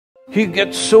He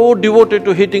gets so devoted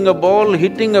to hitting a ball,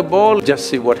 just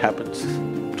see what happens.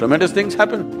 Tremendous things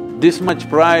happen. This much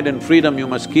pride and freedom you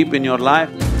must keep in your life.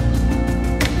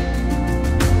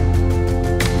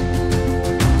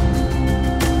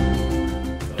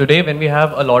 Today, when we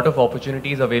have a lot of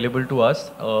opportunities available to us,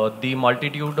 the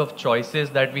multitude of choices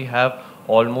that we have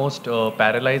almost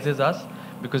paralyzes us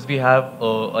because we have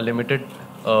a limited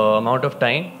amount of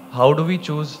time. How do we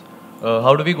choose,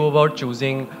 how do we go about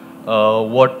choosing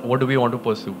what do we want to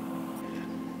pursue?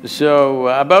 So,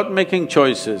 about making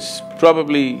choices,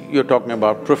 probably you're talking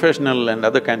about professional and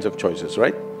other kinds of choices,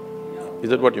 right?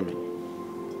 Is that what you mean?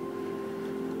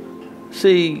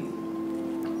 See,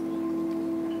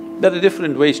 there are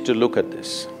different ways to look at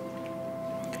this.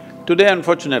 Today,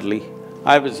 unfortunately,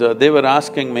 they were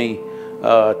asking me,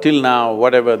 till now,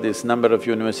 whatever this number of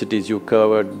universities you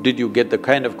covered, did you get the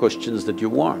kind of questions that you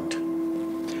want?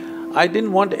 I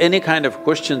didn't want any kind of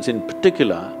questions in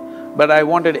particular, but I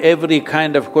wanted every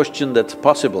kind of question that's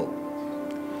possible.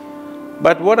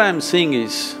 But what I'm seeing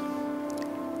is,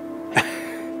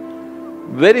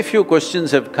 very few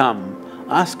questions have come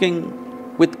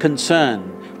asking with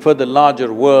concern for the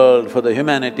larger world, for the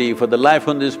humanity, for the life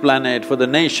on this planet, for the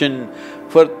nation,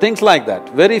 for things like that.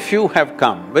 Very few have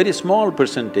come, very small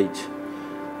percentage.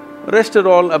 Rest are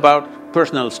all about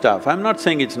personal stuff. I'm not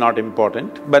saying it's not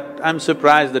important, but I'm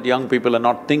surprised that young people are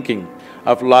not thinking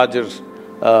of larger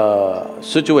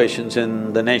situations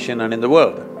in the nation and in the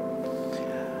world.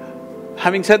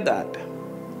 Having said that,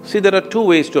 see, there are two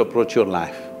ways to approach your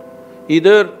life.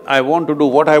 Either I want to do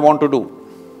what I want to do,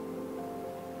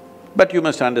 but you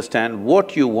must understand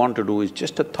what you want to do is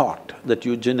just a thought that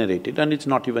you generated and it's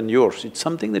not even yours, it's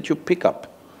something that you pick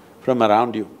up from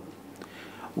around you.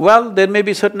 Well, there may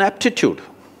be certain aptitude.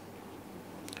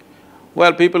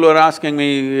 Well, people were asking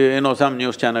me, some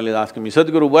news channel is asking me,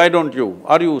 Sadhguru, why don't you…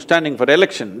 are you standing for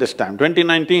election this time,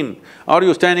 2019, are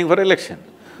you standing for election?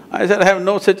 I said, I have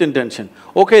no such intention.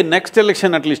 Okay, next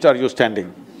election at least are you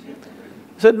standing?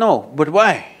 I said, no, but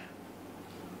why?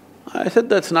 I said,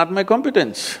 that's not my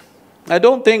competence. I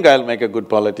don't think I'll make a good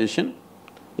politician.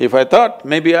 If I thought,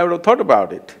 maybe I would have thought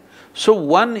about it. So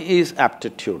one is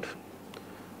aptitude.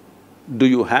 Do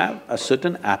you have a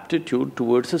certain aptitude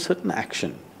towards a certain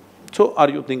action? So are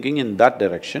you thinking in that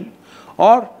direction?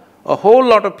 Or a whole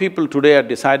lot of people today are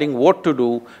deciding what to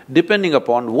do depending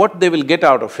upon what they will get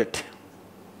out of it.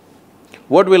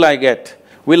 What will I get?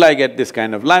 Will I get this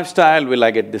kind of lifestyle? Will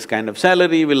I get this kind of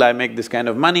salary? Will I make this kind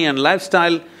of money and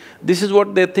lifestyle? This is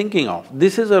what they're thinking of.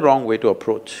 This is a wrong way to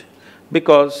approach,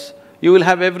 because you will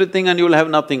have everything and you will have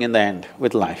nothing in the end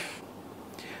with life.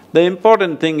 The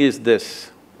important thing is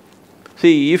this.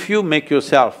 See, if you make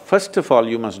yourself… first of all,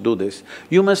 you must do this,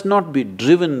 you must not be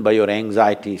driven by your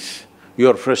anxieties,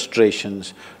 your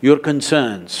frustrations, your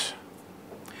concerns.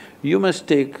 You must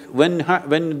take…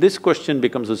 when this question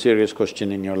becomes a serious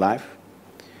question in your life,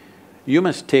 you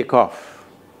must take off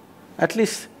at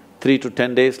least 3 to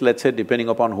 10 days, let's say, depending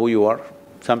upon who you are.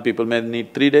 Some people may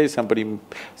need 3 days,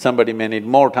 somebody may need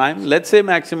more time, let's say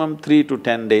maximum 3 to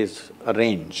 10 days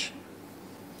range.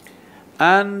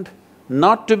 And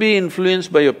not to be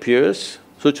influenced by your peers,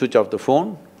 switch off the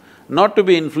phone, not to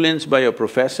be influenced by your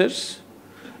professors,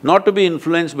 not to be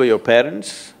influenced by your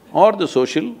parents or the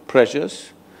social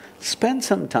pressures. Spend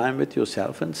some time with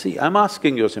yourself and see. I'm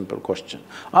asking you a simple question.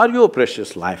 Are you a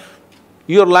precious life?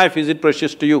 Your life, is it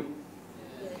precious to you?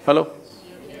 Hello?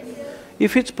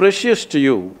 If it's precious to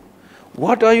you,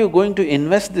 what are you going to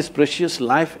invest this precious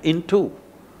life into?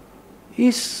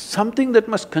 Is something that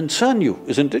must concern you,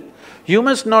 isn't it? You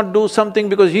must not do something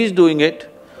because he's doing it,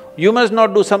 you must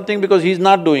not do something because he's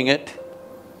not doing it.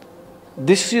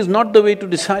 This is not the way to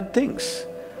decide things.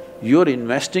 You're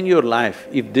investing your life,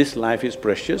 if this life is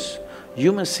precious,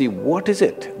 you must see what is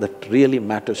it that really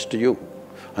matters to you.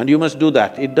 And you must do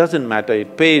that. It doesn't matter,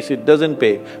 it pays, it doesn't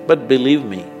pay, but believe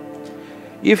me,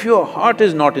 if your heart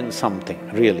is not in something,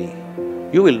 really,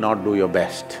 you will not do your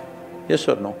best. Yes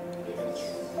or no?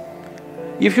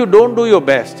 If you don't do your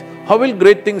best, how will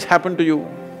great things happen to you?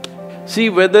 See,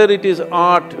 whether it is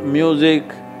art, music,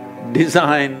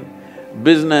 design,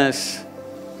 business,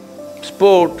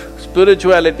 sport,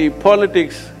 spirituality,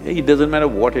 politics, it doesn't matter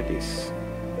what it is.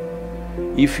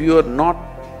 If you are not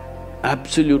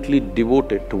absolutely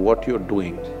devoted to what you're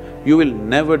doing, you will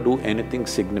never do anything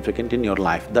significant in your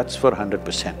life, that's for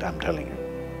 100%, I'm telling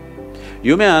you.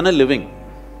 You may earn a living,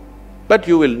 but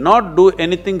you will not do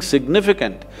anything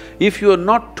significant if you are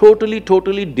not totally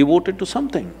devoted to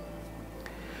something.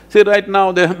 See, right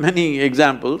now there are many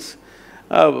examples,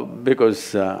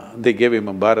 because they gave him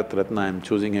a Bharat Ratna, I'm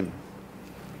choosing him.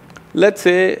 Let's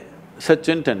say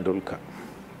Sachin Tendulkar.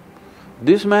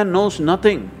 This man knows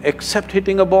nothing except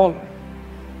hitting a ball.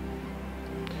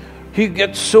 He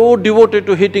gets so devoted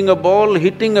to hitting a ball,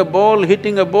 hitting a ball,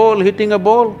 hitting a ball, hitting a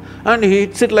ball, and he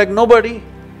hits it like nobody.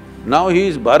 Now he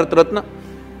is Bharat Ratna.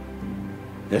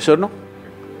 Yes or no?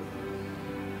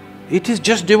 It is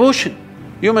just devotion.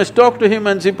 You must talk to him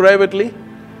and see privately.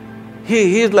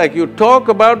 He is like, you talk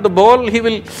about the ball, he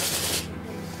will…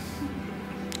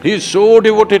 He is so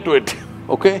devoted to it,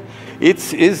 okay?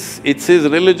 It's his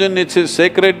religion, it's his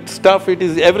sacred stuff, it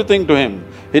is everything to him,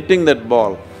 hitting that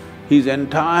ball. His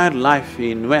entire life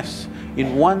he invests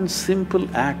in one simple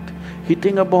act,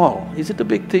 hitting a ball. Is it a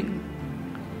big thing?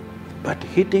 But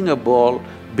hitting a ball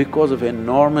because of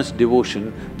enormous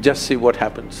devotion, just see what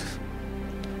happens.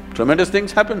 Tremendous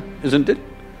things happen, isn't it?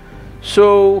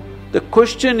 So, the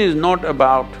question is not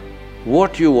about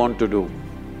what you want to do.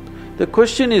 The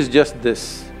question is just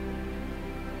this: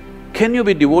 can you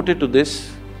be devoted to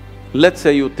this? Let's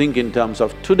say you think in terms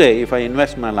of today, if I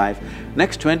invest my life,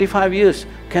 next 25 years,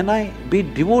 can I be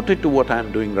devoted to what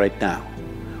I'm doing right now?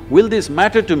 Will this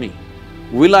matter to me?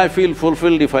 Will I feel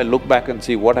fulfilled if I look back and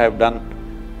see what I've done?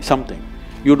 Something.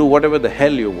 You do whatever the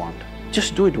hell you want,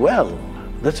 just do it well,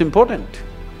 that's important.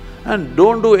 And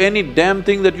don't do any damn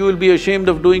thing that you will be ashamed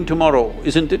of doing tomorrow,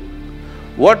 isn't it?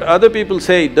 What other people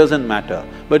say doesn't matter,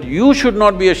 but you should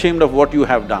not be ashamed of what you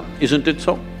have done, isn't it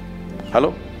so?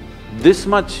 Hello? This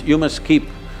much you must keep,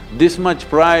 this much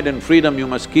pride and freedom you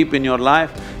must keep in your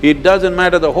life. It doesn't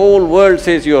matter, the whole world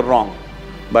says you're wrong,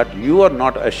 but you are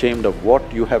not ashamed of what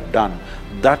you have done.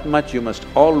 That much you must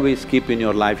always keep in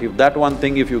your life. If that one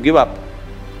thing, if you give up,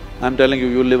 I'm telling you,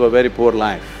 you'll live a very poor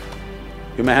life.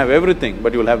 You may have everything,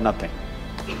 but you'll have nothing.